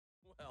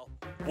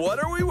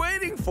What are we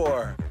waiting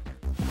for?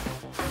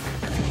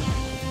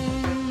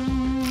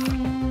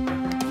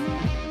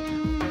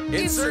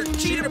 Insert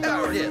cheetah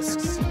power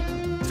discs.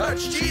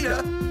 Touch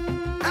cheetah.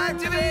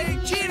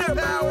 Activate cheetah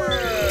power.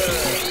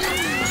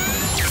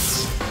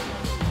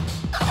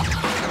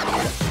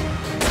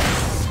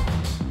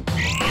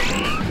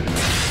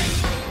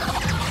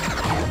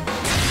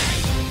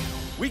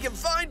 We can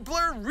find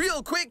Blur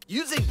real quick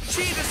using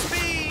cheetah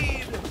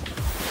speed.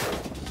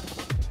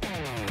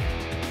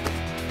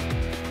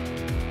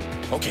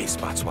 Okay,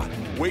 Spot Swat,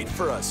 wait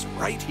for us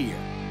right here.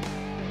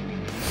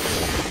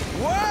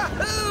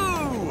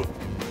 Wahoo!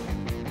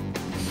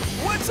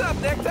 What's up,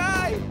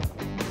 Necktie?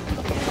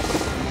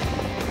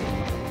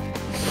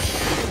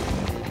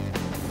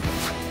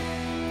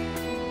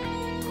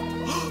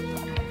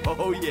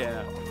 Oh,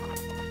 yeah.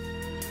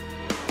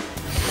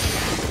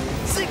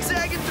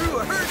 Zigzagging through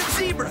a herd of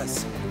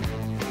zebras.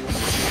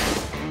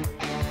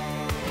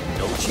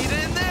 No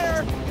cheetah in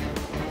there.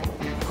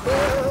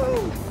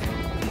 Woo!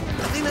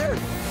 Nothing there.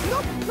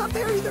 Nope, not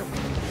there either.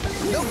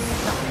 Nope.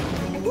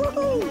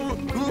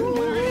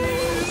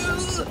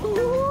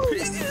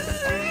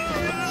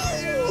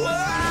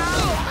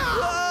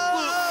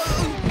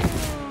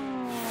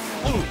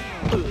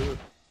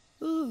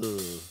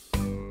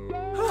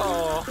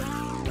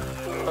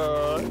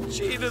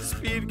 Cheetah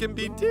speed can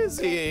be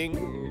dizzying.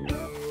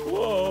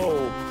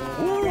 Whoa,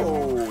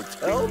 whoa,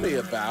 tell me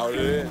about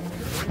it.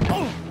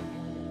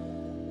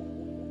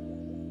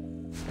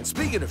 And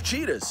speaking of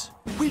cheetahs,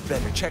 we'd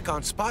better check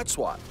on Spot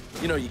Swat.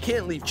 You know, you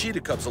can't leave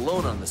cheetah cubs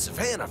alone on the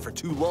savannah for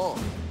too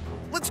long.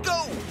 Let's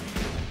go!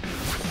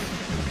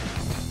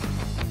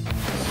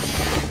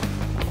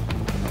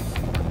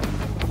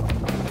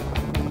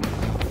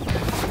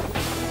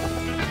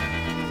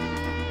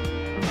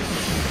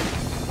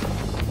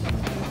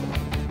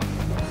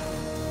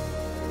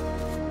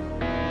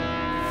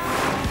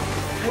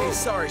 Hey,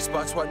 sorry,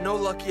 Spot Swat, no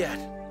luck yet.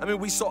 I mean,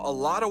 we saw a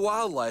lot of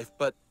wildlife,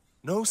 but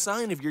no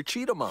sign of your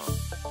cheetah mom.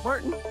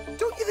 Martin,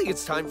 don't you think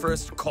it's time for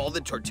us to call the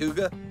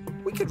Tortuga?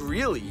 We could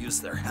really use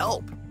their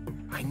help.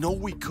 I know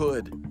we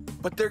could,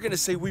 but they're gonna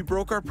say we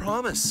broke our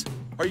promise.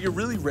 Are you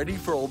really ready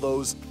for all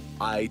those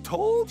I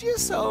told you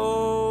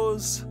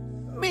so's?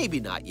 Maybe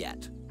not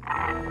yet.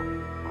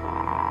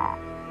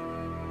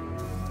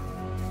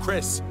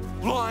 Chris,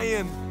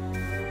 Lion,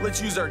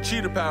 let's use our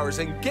cheetah powers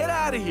and get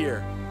out of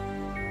here.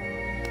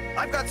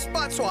 I've got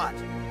Spot Swat.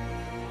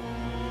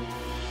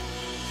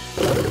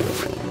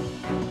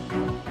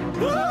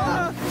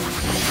 Ah!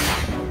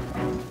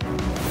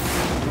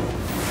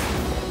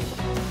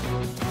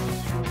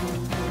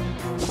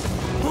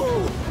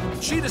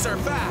 Ooh, cheetahs are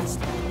fast,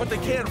 but they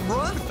can't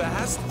run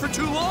fast for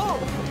too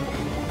long.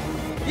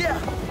 Yeah,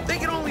 they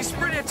can only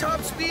sprint at top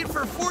speed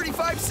for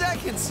 45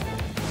 seconds.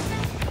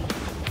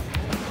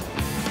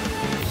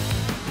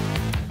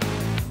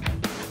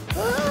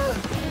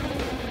 Ah!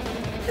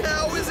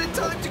 Now is it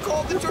time to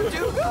call the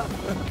Tortuga?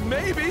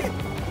 Maybe.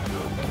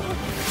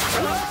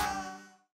 Ah!